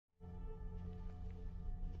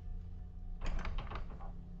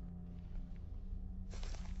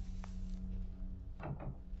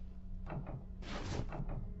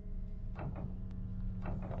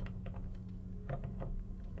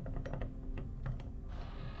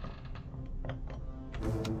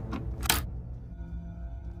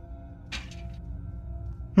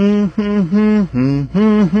I'm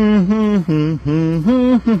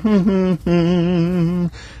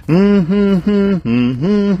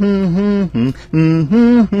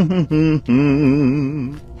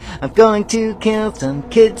going to kill some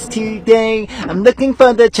kids today. I'm looking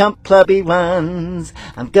for the chump clubby ones.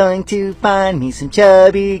 I'm going to find me some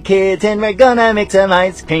chubby kids and we're gonna make some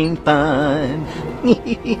ice cream fun.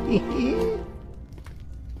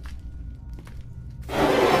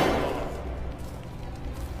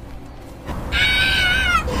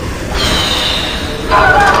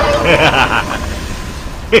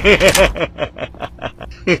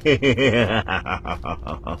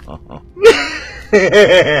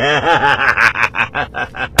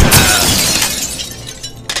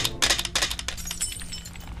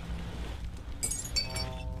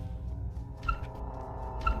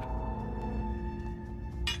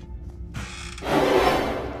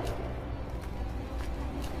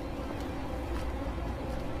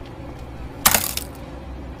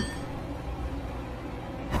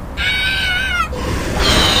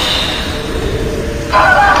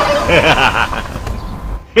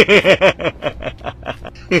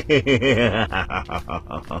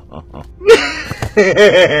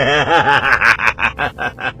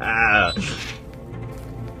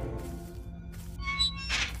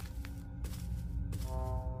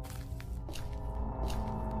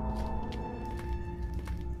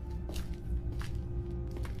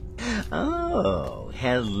 Oh,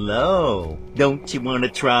 hello. Don't you want to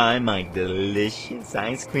try my delicious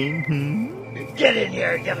ice cream? Get in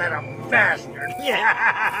here, you little bastard!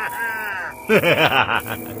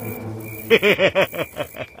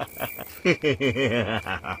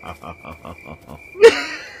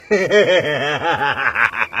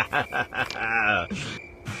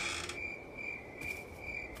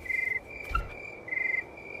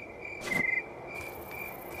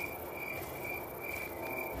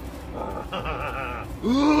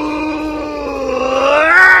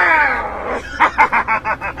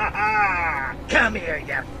 Come here,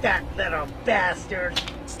 you fat little bastard!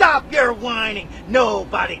 Stop your whining!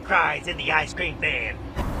 Nobody cries in the ice cream van!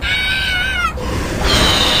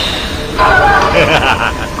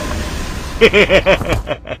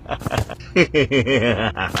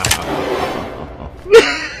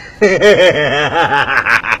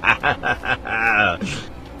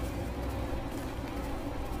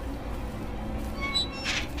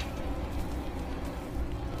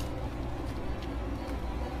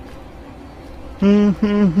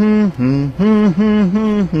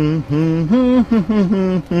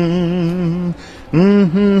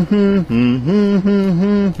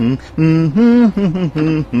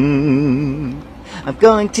 I'm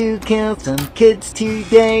going to kill some kids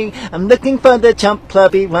today. I'm looking for the chump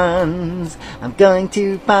clubby ones. I'm going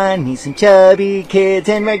to find me some chubby kids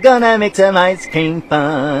and we're gonna make some ice cream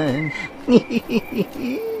fun.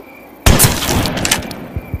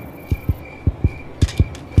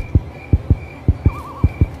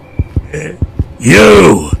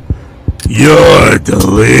 You're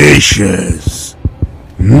delicious.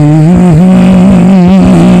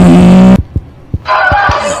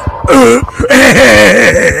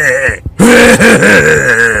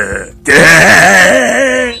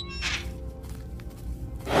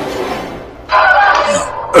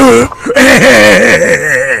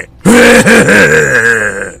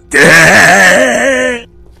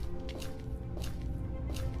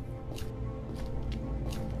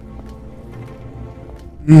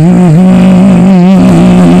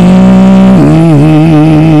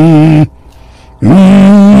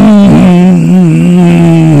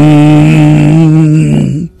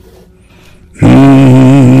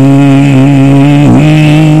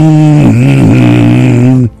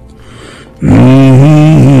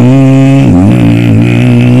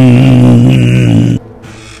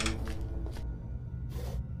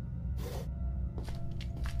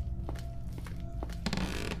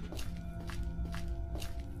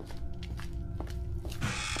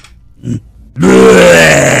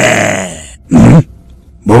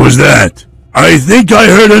 What was that? I think I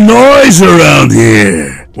heard a noise around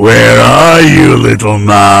here. Where are you, little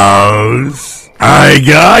mouse? I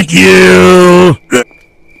got you!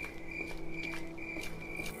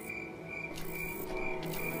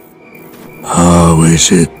 How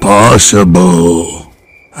is it possible?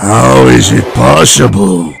 How is it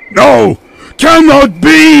possible? No! Cannot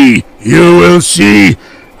be! You will see!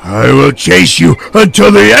 I will chase you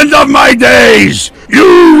until the end of my days!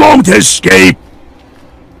 You won't escape!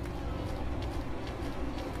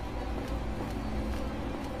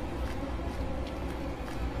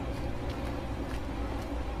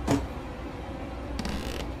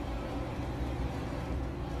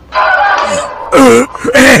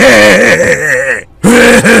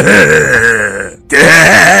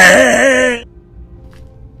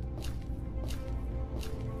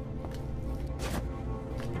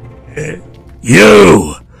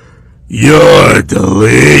 You're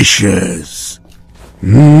delicious.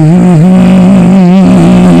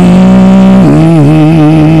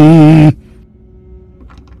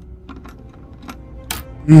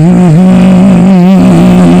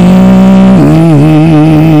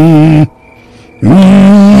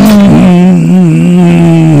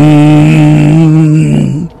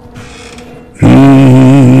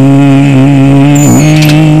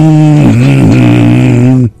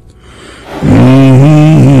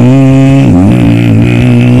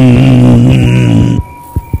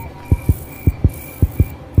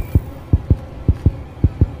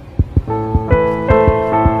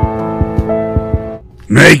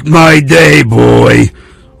 Make my day, boy.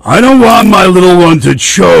 I don't want my little one to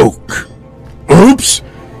choke. Oops.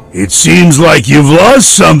 It seems like you've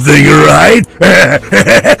lost something, right?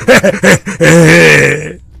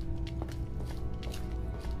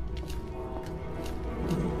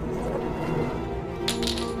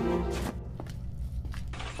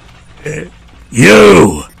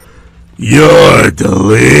 You're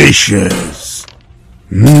delicious.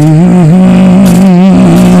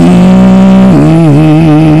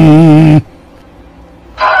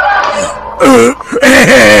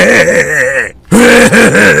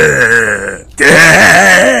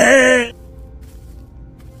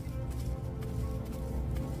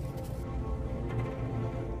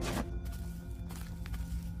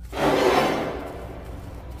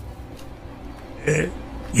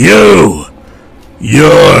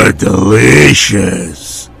 You're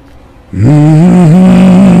delicious.